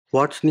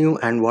What's new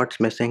and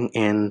what's missing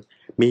in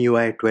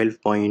MIUI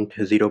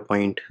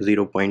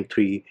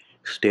 12.0.0.3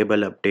 stable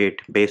update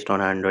based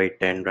on Android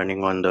 10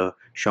 running on the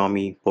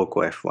Xiaomi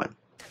Poco F1?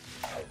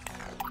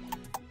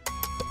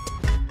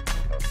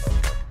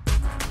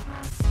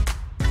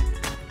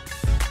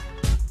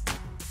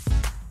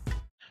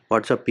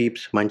 What's up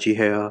peeps, Munchie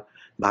here,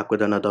 back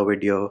with another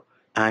video,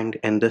 and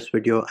in this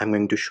video I'm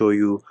going to show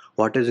you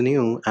what is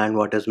new and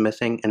what is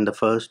missing in the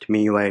first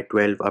MIUI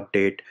 12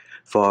 update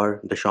for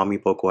the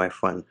Xiaomi Poco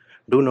F1.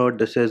 Do note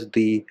this is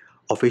the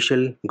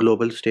official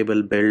global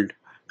stable build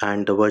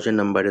and the version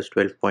number is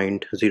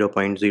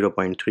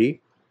 12.0.0.3.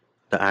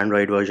 The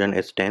Android version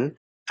is 10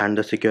 and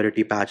the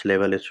security patch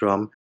level is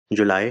from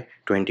July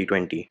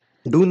 2020.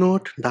 Do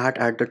note that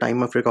at the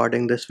time of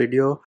recording this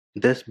video,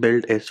 this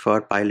build is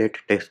for pilot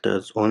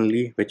testers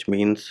only, which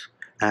means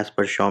as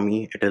per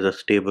Xiaomi, it is a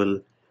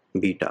stable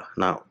beta.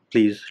 Now,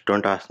 please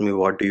don't ask me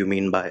what do you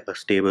mean by a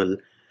stable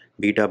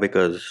beta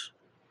because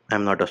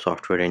I'm not a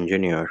software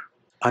engineer.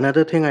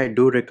 Another thing I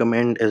do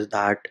recommend is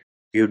that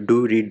you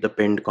do read the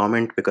pinned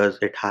comment because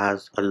it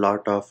has a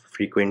lot of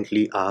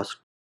frequently asked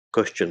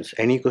questions.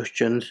 Any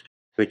questions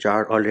which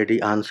are already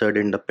answered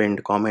in the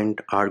pinned comment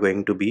are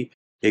going to be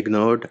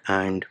ignored,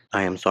 and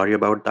I am sorry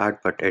about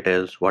that, but it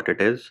is what it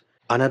is.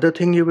 Another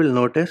thing you will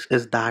notice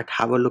is that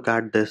have a look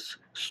at this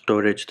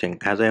storage thing.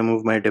 As I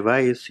move my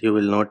device, you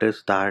will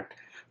notice that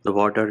the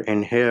water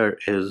in here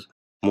is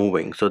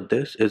moving. So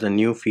this is a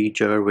new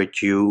feature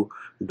which you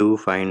do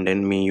find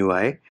in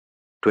MIUI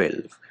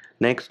 12.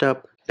 Next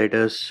up, let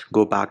us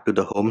go back to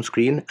the home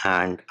screen,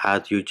 and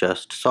as you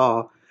just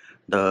saw,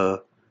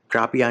 the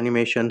crappy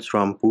animations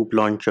from Poop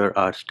Launcher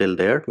are still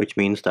there, which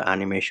means the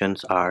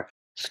animations are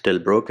still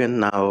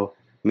broken. Now,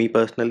 me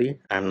personally,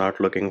 I'm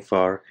not looking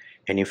for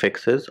any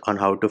fixes on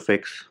how to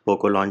fix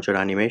Poco Launcher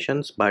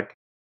animations, but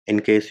in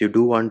case you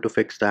do want to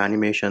fix the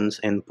animations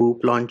in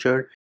Poop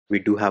Launcher, we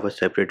do have a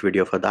separate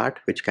video for that,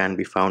 which can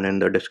be found in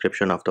the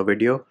description of the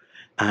video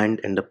and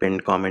in the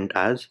pinned comment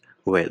as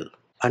well.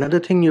 Another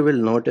thing you will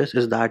notice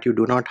is that you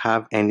do not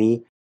have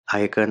any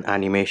icon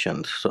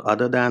animations. So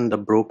other than the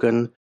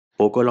broken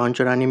Poco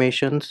Launcher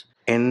animations,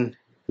 in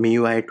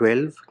MIUI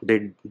 12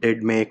 they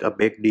did make a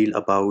big deal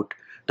about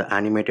the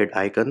animated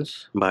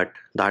icons, but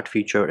that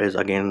feature is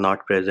again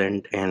not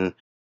present in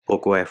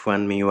Poco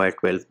F1 MIUI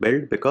 12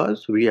 build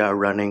because we are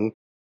running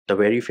the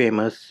very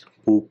famous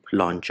Poop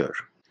Launcher.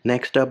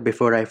 Next up,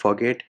 before I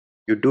forget,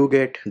 you do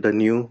get the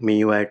new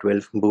MIUI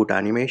 12 boot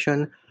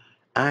animation.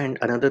 And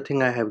another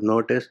thing I have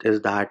noticed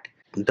is that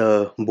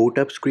the boot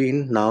up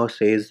screen now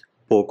says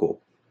Poco.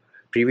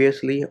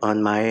 Previously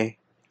on my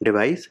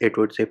device it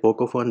would say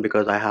Poco phone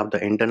because I have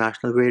the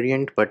international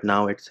variant, but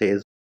now it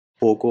says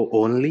Poco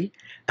only,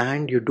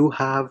 and you do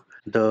have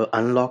the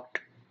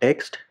unlocked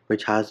text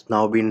which has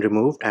now been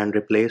removed and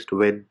replaced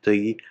with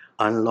the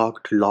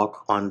unlocked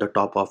lock on the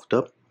top of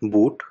the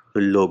boot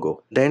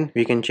logo. Then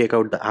we can check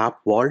out the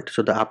app vault.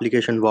 So the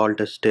application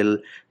vault is still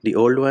the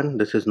old one,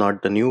 this is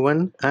not the new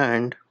one,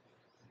 and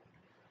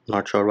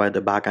not sure why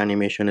the back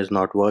animation is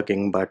not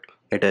working, but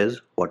it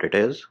is what it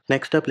is.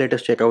 Next up, let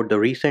us check out the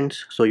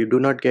recents. So you do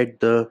not get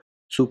the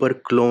super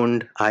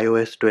cloned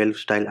iOS 12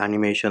 style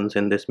animations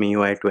in this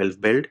MIUI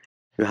 12 build.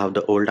 You have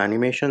the old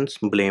animations,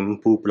 blame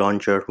Poop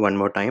Launcher one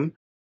more time.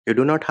 You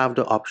do not have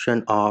the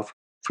option of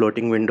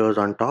floating windows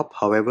on top.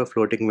 However,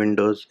 floating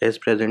windows is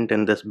present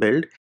in this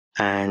build,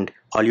 and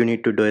all you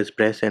need to do is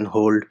press and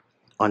hold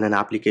on an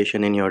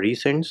application in your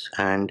recents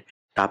and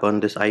tap on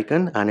this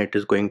icon, and it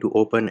is going to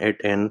open it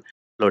in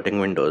floating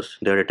windows.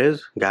 There it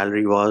is,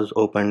 gallery was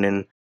opened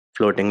in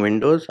floating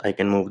windows. I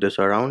can move this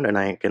around and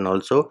I can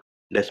also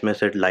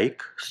dismiss it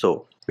like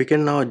so. We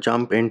can now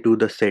jump into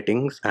the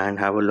settings and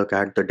have a look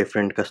at the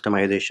different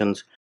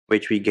customizations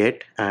which we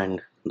get and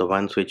the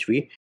ones which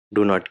we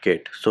do not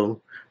get.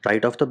 So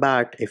right off the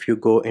bat, if you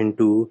go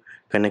into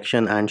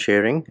connection and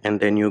sharing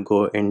and then you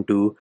go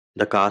into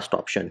the cast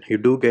option, you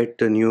do get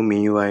the new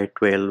MIUI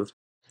 12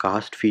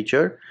 cast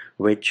feature,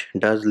 which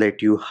does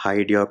let you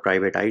hide your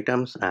private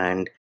items,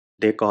 and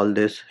they call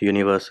this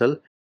universal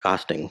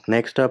casting.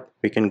 Next up,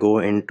 we can go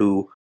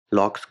into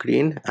lock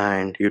screen,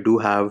 and you do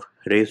have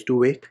raise to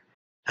wake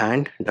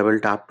and double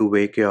tap to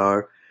wake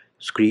your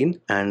screen,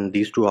 and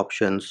these two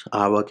options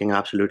are working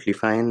absolutely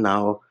fine.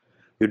 Now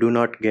you do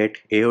not get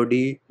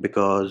AOD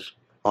because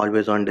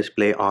always on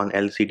display on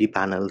LCD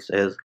panels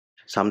is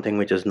something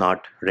which is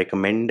not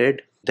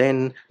recommended.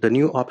 Then the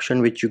new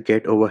option which you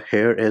get over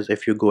here is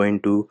if you go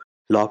into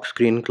lock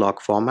screen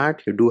clock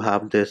format, you do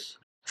have this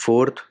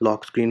fourth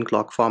lock screen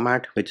clock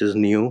format which is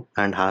new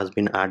and has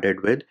been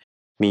added with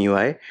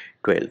MIUI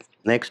 12.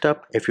 Next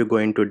up, if you go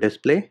into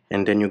display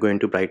and then you go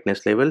into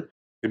brightness level,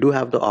 you do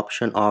have the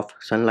option of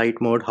sunlight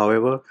mode.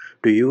 However,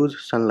 to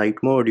use sunlight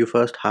mode you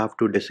first have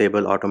to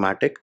disable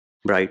automatic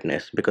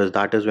brightness because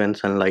that is when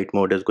sunlight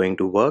mode is going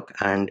to work,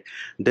 and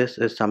this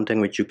is something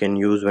which you can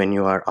use when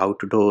you are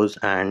outdoors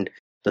and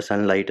the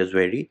sunlight is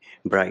very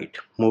bright.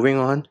 Moving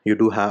on, you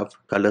do have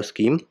color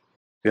scheme.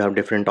 You have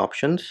different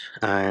options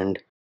and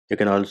you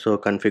can also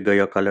configure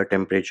your color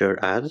temperature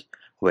as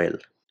well.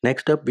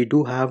 Next up, we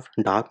do have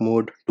dark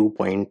mode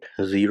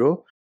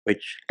 2.0,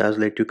 which does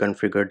let you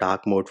configure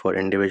dark mode for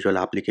individual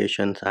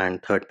applications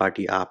and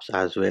third-party apps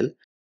as well.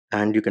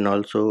 And you can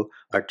also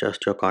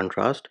adjust your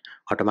contrast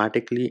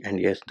automatically. And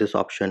yes, this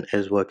option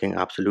is working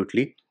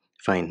absolutely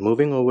fine.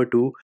 Moving over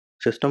to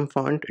system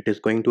font, it is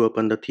going to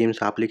open the themes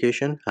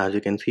application. As you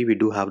can see, we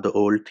do have the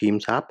old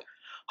themes app.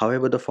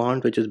 However, the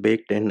font which is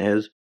baked in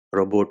is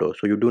Roboto.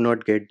 So you do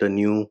not get the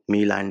new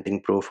Me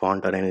Landing Pro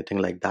font or anything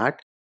like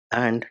that.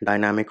 And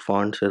dynamic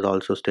fonts is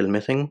also still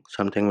missing,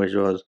 something which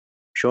was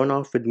shown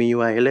off with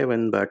MIUI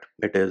 11, but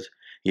it is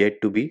yet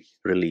to be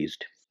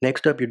released.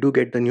 Next up, you do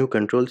get the new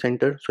control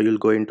center. So you'll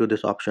go into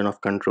this option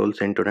of control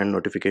center and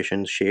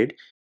notifications shade.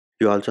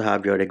 You also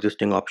have your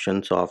existing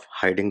options of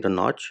hiding the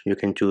notch. You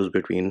can choose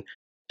between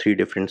three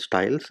different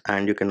styles,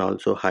 and you can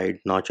also hide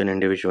notch in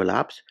individual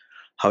apps.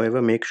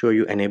 However, make sure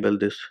you enable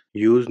this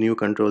use new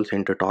control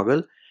center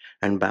toggle,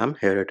 and bam,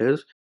 here it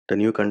is, the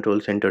new control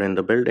center in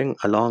the building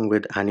along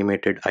with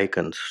animated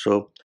icons.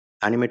 So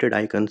animated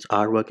icons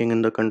are working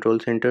in the control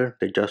center.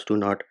 They just do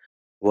not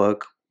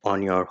work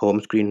on your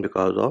home screen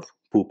because of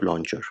Poop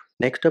Launcher.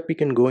 Next up, we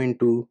can go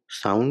into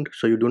sound.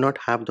 So you do not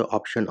have the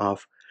option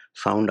of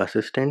sound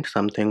assistant,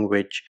 something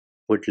which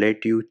would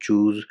let you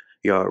choose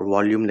your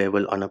volume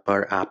level on a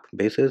per app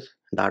basis.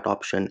 That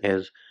option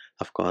is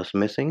of course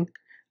missing.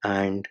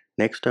 And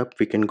next up,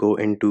 we can go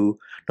into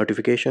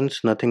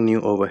notifications. Nothing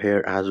new over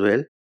here as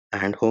well.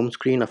 And home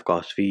screen, of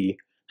course, we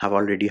have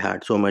already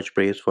had so much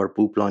praise for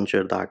Poop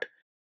Launcher that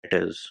it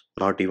is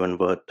not even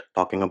worth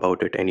talking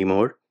about it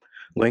anymore.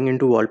 Going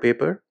into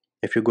wallpaper,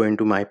 if you go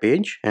into my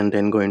page and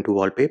then go into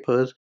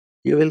wallpapers,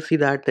 you will see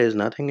that there's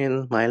nothing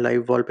in my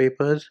live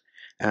wallpapers,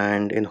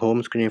 and in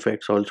home screen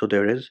effects also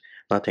there is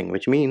nothing,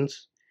 which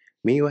means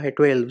MIUI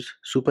 12's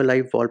super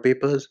live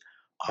wallpapers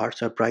are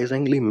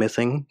surprisingly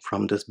missing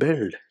from this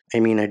build. I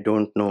mean, I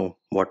don't know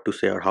what to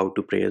say or how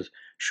to praise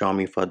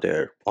Xiaomi for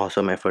their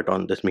awesome effort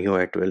on this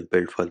MIUI 12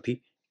 build for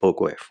the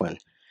Poco F1.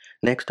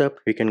 Next up,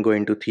 we can go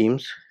into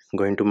themes,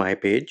 go into my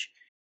page,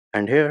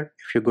 and here,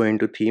 if you go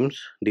into themes,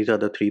 these are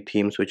the three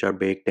themes which are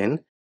baked in,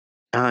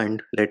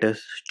 and let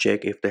us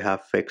check if they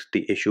have fixed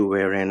the issue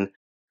wherein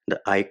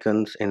the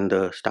icons in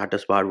the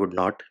status bar would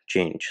not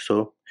change.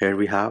 So here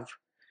we have,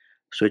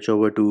 switch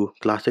over to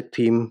classic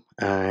theme,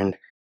 and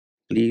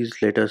please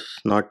let us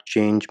not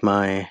change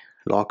my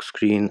lock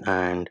screen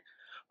and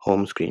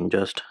home screen,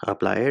 just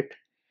apply it.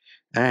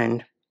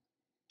 And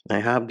I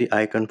have the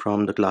icon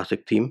from the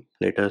classic theme.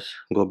 Let us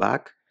go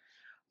back,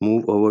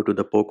 move over to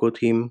the Poco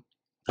theme,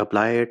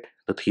 apply it.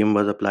 The theme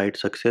was applied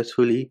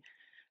successfully.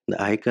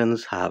 The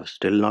icons have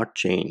still not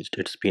changed.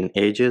 It's been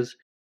ages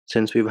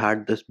since we've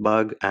had this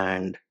bug,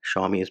 and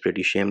Xiaomi is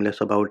pretty shameless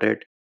about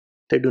it.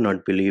 They do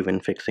not believe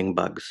in fixing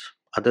bugs.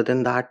 Other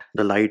than that,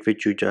 the light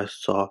which you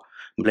just saw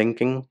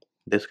blinking,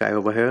 this guy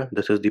over here,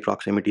 this is the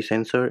proximity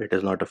sensor. It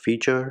is not a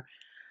feature.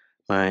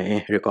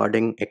 My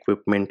recording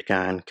equipment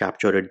can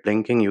capture it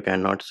blinking. You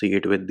cannot see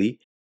it with the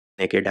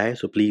naked eye,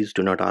 so please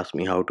do not ask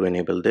me how to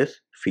enable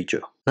this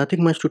feature.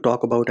 Nothing much to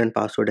talk about in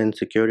password and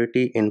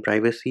security. In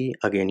privacy,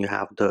 again, you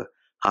have the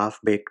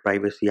half-baked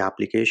privacy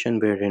application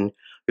wherein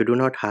you do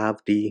not have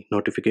the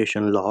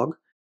notification log,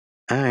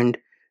 and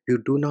you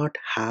do not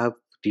have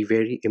the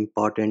very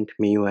important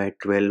MIUI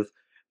 12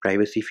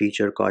 privacy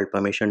feature called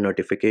permission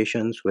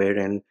notifications,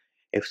 wherein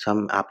if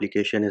some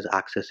application is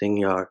accessing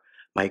your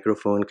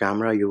microphone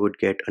camera, you would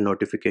get a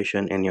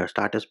notification in your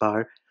status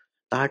bar.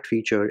 That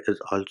feature is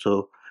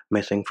also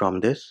missing from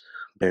this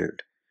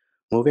build.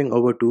 Moving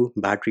over to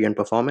battery and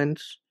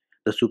performance,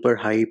 the super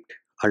hyped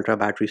ultra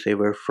battery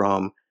saver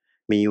from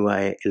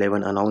MIUI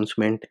 11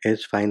 announcement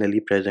is finally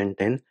present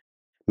in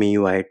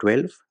MIUI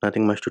 12.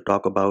 Nothing much to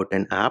talk about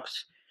in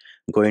apps.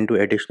 Go into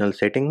additional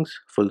settings,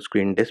 full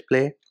screen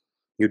display.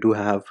 You do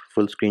have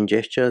full screen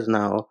gestures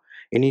now.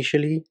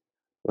 Initially,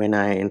 when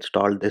I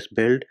installed this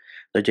build,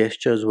 the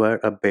gestures were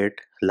a bit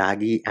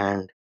laggy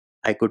and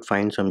I could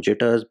find some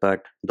jitters,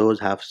 but those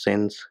have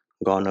since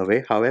gone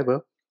away.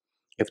 However,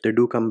 if they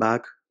do come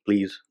back,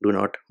 please do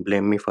not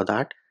blame me for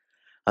that.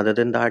 Other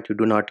than that, you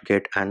do not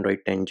get Android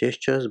 10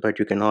 gestures, but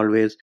you can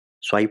always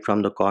swipe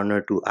from the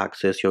corner to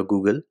access your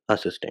Google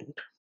Assistant.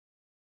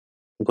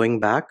 Going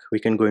back, we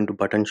can go into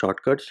button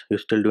shortcuts. You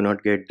still do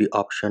not get the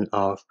option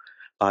of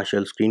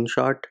partial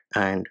screenshot,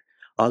 and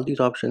all these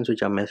options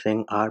which are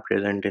missing are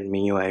present in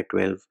MIUI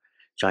 12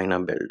 China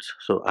builds.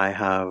 So I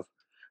have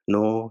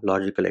no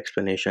logical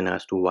explanation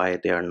as to why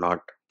they are not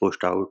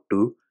pushed out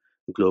to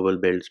global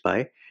builds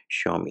by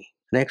Xiaomi.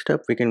 Next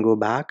up, we can go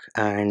back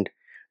and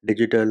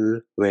digital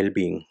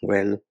well-being.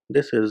 Well,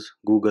 this is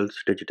Google's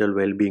digital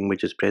well-being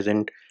which is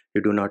present.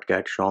 You do not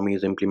get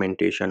Xiaomi's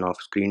implementation of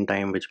screen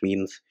time, which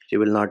means you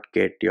will not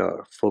get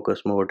your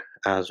focus mode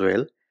as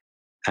well.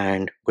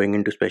 And going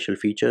into special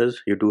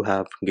features, you do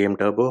have game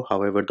turbo.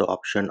 However, the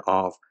option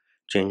of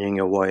changing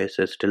your voice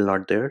is still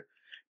not there.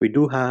 We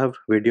do have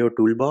video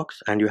toolbox,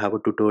 and you have a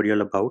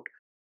tutorial about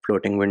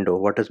floating window.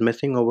 What is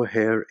missing over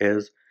here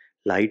is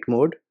light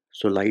mode.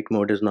 So light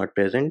mode is not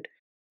present.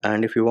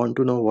 And if you want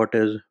to know what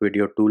is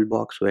video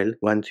toolbox, well,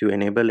 once you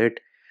enable it,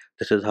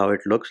 This is how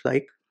it looks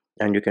like,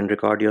 and you can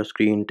record your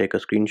screen, take a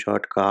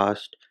screenshot,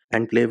 cast,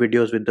 and play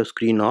videos with the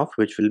screen off,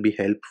 which will be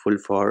helpful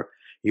for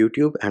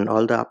YouTube. And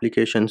all the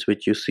applications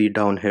which you see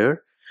down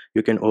here,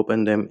 you can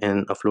open them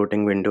in a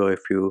floating window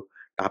if you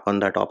tap on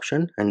that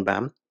option, and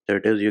bam, there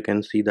it is. You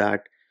can see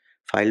that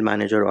file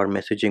manager or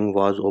messaging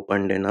was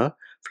opened in a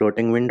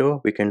floating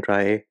window. We can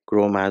try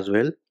Chrome as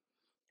well,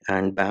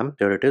 and bam,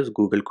 there it is,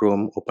 Google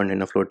Chrome opened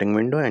in a floating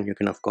window, and you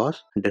can of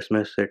course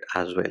dismiss it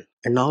as well.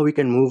 And now we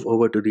can move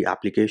over to the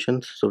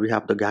applications. So we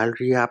have the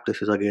gallery app.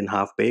 This is again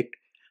half baked.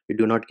 You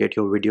do not get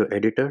your video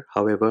editor.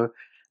 However,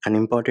 an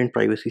important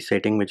privacy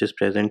setting which is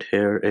present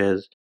here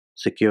is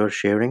secure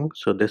sharing.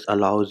 So this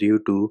allows you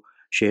to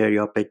share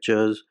your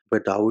pictures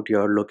without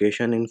your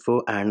location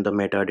info and the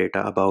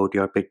metadata about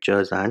your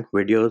pictures and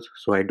videos.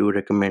 So I do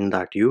recommend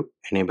that you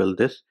enable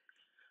this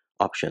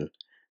option.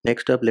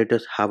 Next up, let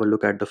us have a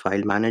look at the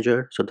file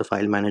manager. So the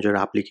file manager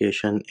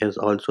application is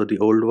also the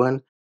old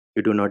one.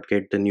 You do not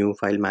get the new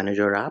file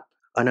manager app.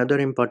 Another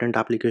important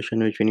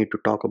application which we need to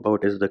talk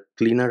about is the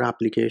cleaner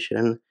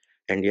application.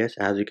 And yes,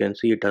 as you can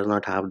see, it does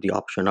not have the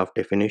option of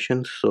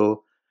definitions.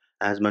 So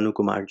as Manu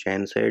Kumar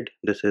Jain said,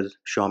 this is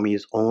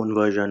Xiaomi's own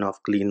version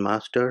of Clean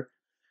Master.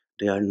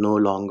 They are no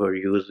longer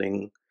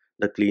using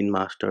the Clean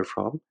Master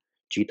from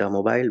Cheetah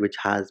Mobile, which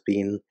has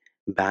been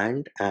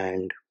banned,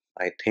 and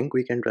I think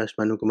we can trust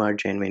Manu Kumar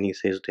Jain when he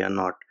says they are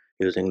not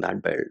using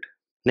that build.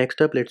 Next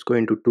up, let's go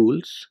into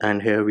tools,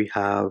 and here we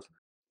have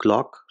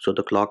clock. So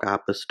the clock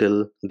app is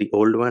still the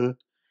old one,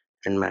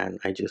 and man,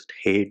 I just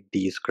hate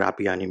these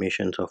crappy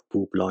animations of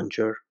poop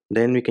launcher.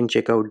 Then we can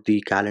check out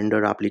the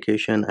calendar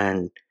application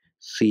and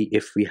see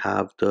if we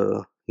have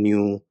the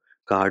new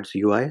cards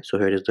UI. So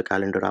here is the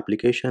calendar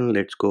application.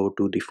 Let's go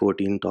to the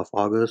 14th of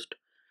August,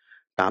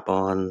 tap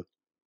on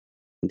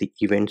the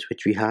events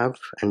which we have,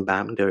 and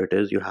bam, there it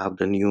is. You have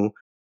the new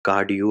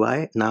card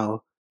UI.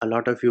 Now a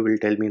lot of you will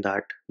tell me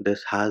that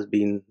this has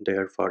been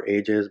there for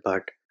ages,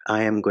 but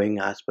I am going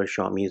as per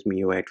Xiaomi's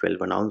MIUI 12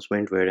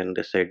 announcement, wherein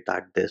they said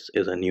that this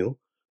is a new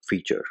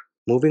feature.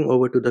 Moving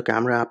over to the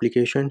camera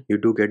application, you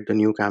do get the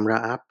new camera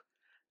app,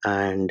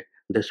 and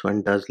this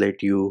one does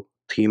let you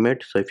theme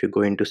it. So if you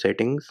go into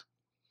settings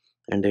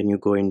and then you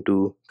go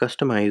into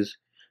customize,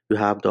 you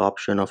have the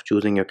option of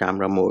choosing your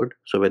camera mode,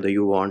 so whether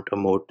you want a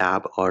more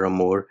tab or a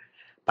more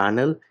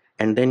panel.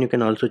 And then you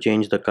can also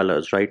change the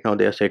colors. Right now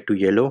they are set to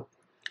yellow.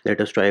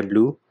 Let us try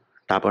blue,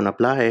 tap on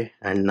apply,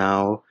 and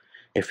now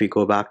if we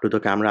go back to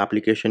the camera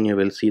application, you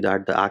will see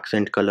that the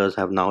accent colors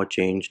have now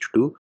changed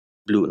to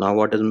blue. Now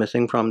what is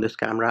missing from this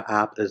camera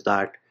app is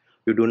that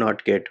you do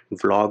not get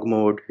vlog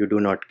mode, you do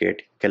not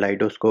get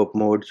kaleidoscope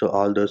mode, so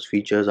all those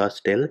features are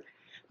still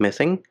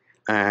missing.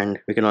 And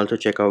we can also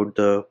check out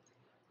the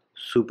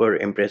super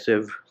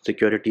impressive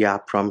security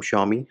app from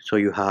Xiaomi. So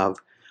you have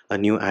a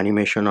new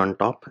animation on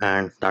top,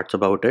 and that's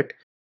about it.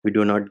 We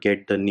do not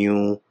get the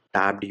new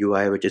tabbed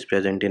UI which is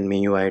present in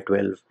MIUI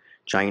 12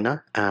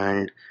 China,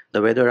 and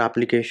the weather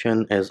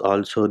application is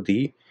also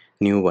the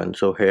new one.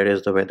 So here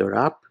is the weather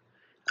app,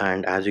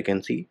 and as you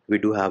can see, we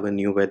do have a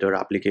new weather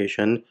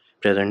application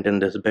present in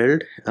this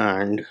build.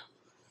 And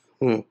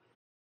you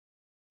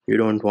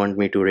don't want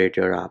me to rate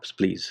your apps,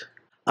 please.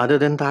 Other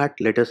than that,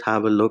 let us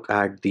have a look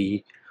at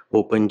the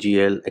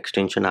OpenGL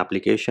extension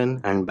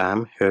application, and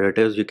bam, here it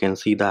is. You can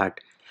see that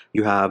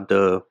you have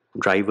the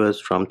drivers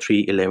from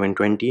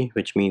 3.11.20,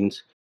 which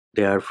means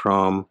they are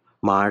from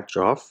March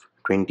of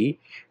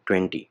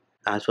 2020.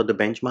 As for the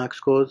benchmark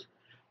scores,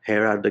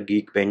 here are the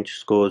Geekbench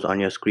scores on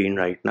your screen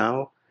right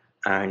now,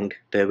 and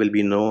there will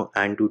be no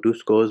Antutu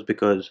scores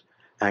because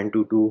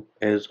Antutu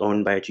is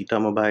owned by Cheetah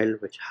Mobile,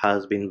 which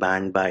has been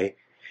banned by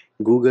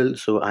Google,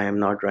 so I am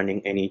not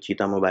running any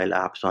Cheetah Mobile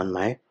apps on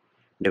my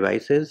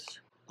devices.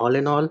 All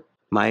in all,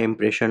 my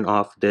impression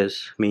of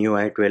this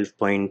MIUI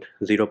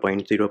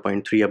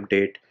 12.0.0.3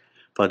 update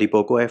for the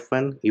Poco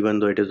F1, even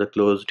though it is a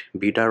closed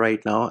beta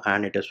right now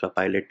and it is for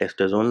pilot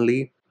testers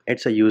only,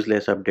 it's a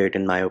useless update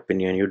in my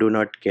opinion. You do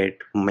not get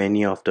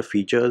many of the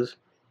features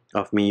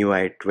of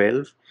MIUI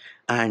 12.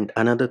 And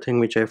another thing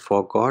which I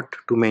forgot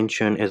to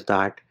mention is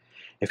that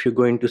if you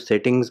go into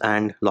settings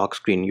and lock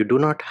screen, you do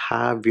not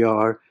have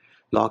your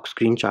lock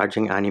screen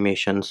charging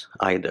animations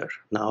either.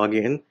 Now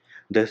again,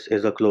 this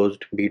is a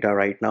closed beta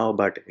right now,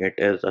 but it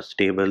is a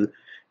stable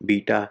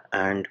beta,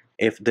 and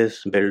if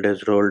this build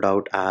is rolled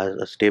out as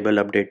a stable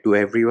update to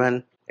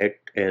everyone, it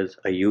is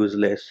a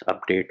useless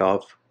update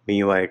of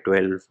MIUI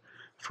 12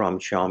 from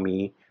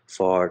Xiaomi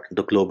for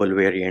the global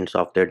variants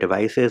of their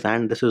devices,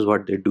 and this is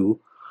what they do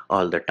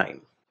all the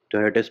time.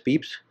 There it is,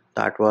 peeps.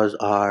 That was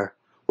our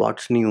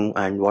what's new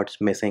and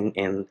what's missing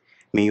in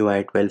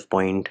MIUI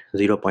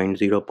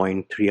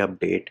 12.0.0.3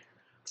 update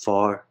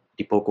for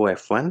the Poco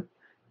F1,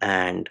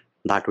 and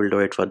that will do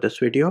it for this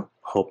video.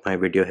 Hope my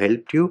video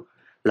helped you.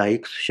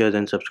 Likes, shares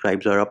and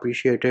subscribes are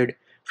appreciated.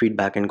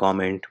 Feedback and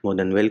comment more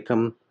than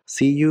welcome.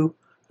 See you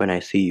when I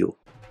see you.